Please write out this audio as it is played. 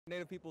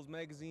Native Peoples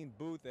Magazine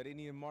booth at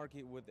Indian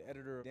Market with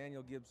editor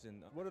Daniel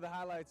Gibson. What are the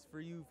highlights for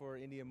you for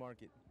Indian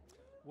Market?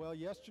 Well,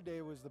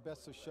 yesterday was the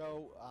Best of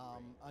Show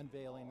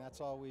unveiling.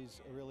 That's always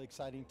a really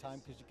exciting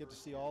time because you get to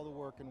see all the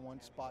work in one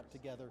spot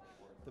together,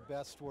 the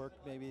best work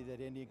maybe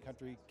that Indian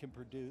country can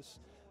produce.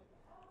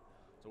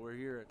 So we're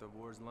here at the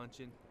Wars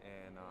Luncheon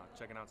and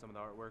checking out some of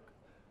the artwork.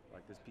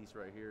 Like this piece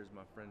right here is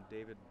my friend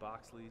David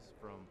Boxley's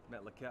from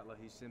Metlakatla.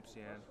 He's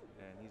Simpson,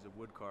 and he's a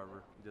wood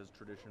carver. He does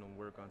traditional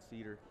work on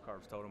cedar,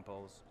 carves totem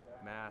poles,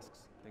 masks,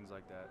 things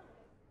like that.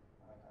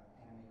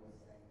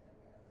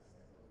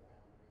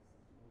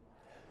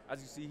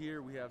 As you see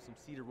here, we have some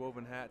cedar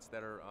woven hats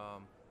that are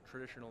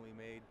traditionally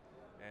made,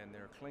 and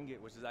they're Tlingit,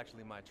 which is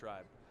actually my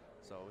tribe.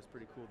 So it's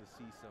pretty cool to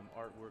see some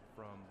artwork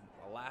from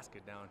Alaska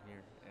down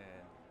here.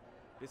 And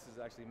this is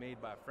actually made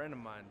by a friend of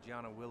mine,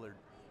 Gianna Willard,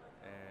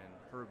 and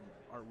her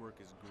artwork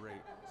is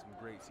great. Some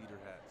great cedar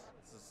hats.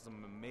 This is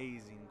some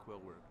amazing quill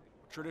work.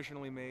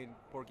 Traditionally made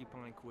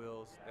porcupine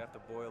quills. They have to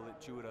boil it,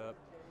 chew it up,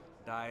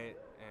 dye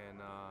it, and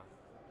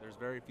there's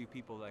very few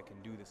people that can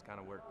do this kind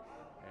of work.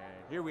 And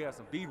here we have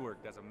some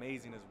beadwork that's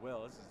amazing as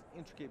well. This is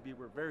intricate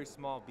beadwork, very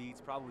small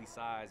beads, probably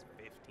size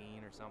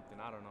 15 or something.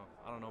 I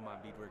don't know my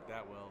beadwork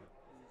that well.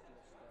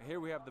 And here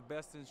we have the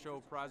Best in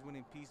Show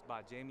prize-winning piece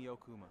by Jamie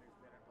Okuma.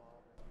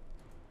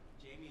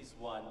 Jamie's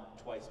won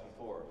twice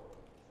before.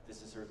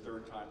 This is her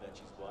third time that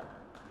she's won.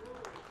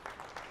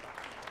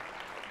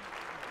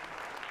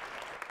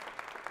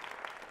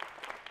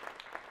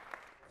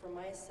 For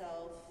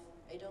myself,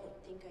 I don't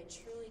think I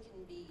truly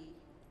can be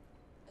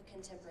a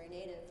contemporary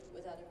Native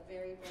without a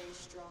very, very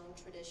strong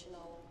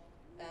traditional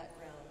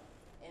background.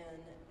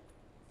 And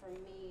for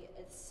me,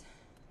 it's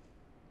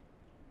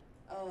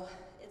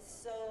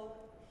so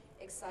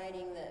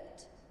exciting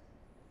that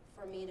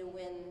for me to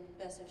win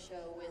Best of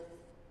Show with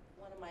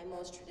one of my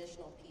most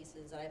traditional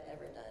pieces I've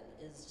ever done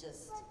is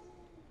just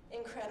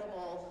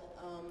incredible.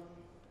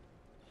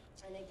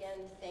 And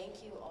again,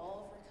 thank you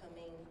all for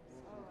coming.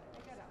 Oh, I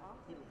got an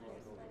awful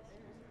place right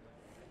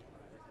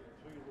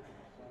there.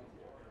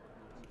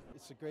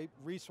 It's a great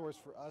resource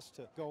for us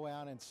to go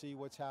out and see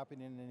what's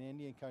happening in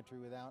Indian country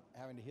without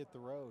having to hit the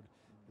road,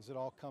 because it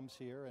all comes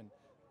here and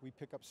we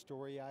pick up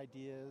story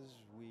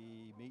ideas,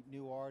 we meet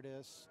new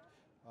artists,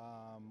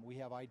 we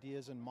have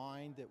ideas in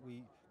mind that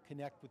we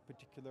connect with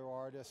particular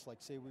artists. Like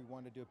say we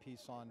want to do a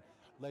piece on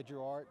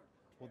ledger art,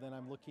 well then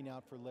I'm looking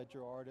out for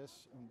ledger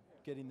artists and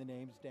getting the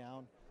names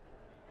down.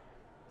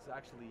 It's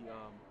actually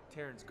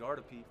Terrence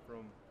Gardapi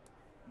from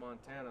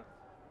Montana,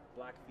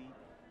 Blackfeet.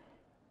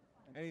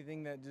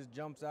 Anything that just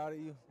jumps out at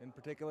you in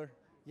particular?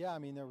 Yeah, I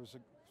mean there was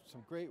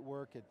some great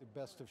work at the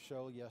Best of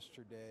Show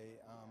yesterday.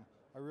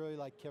 I really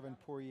like Kevin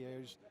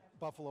Poirier's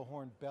buffalo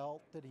horn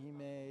belt that he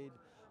made.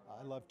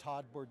 I love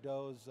Todd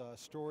Bordeaux's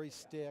story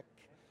stick.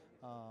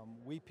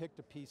 We picked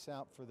a piece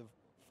out for the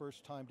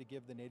first time to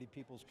give the Native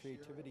Peoples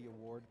Creativity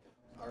Award.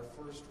 Our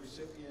first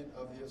recipient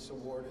of this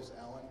award is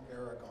Alan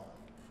Aragon,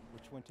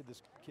 which went to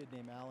this kid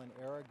named Alan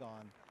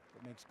Aragon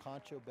that makes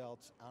concho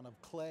belts out of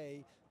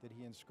clay that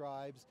he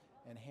inscribes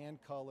and hand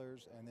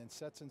colors and then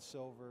sets in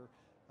silver.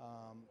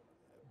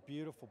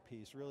 Beautiful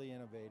piece, really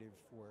innovative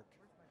work.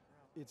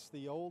 It's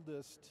the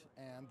oldest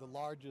and the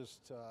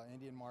largest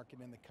Indian market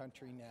in the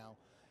country now.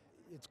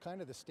 It's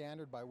kind of the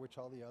standard by which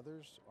all the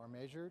others are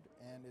measured,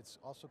 and it's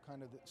also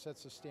kind of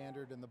sets the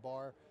standard and the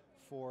bar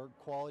for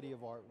quality of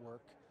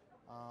artwork.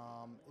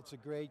 It's a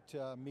great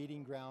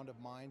meeting ground of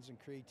minds and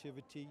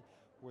creativity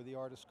where the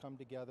artists come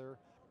together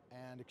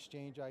and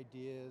exchange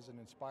ideas and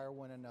inspire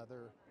one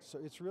another. So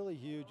it's really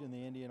huge in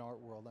the Indian art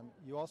world.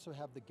 You also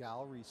have the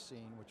gallery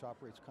scene, which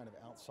operates kind of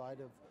outside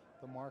of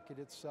the market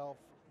itself.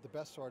 The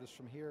best artists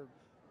from here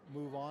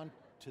move on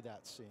to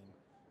that scene.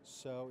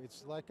 So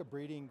it's like a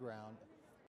breeding ground.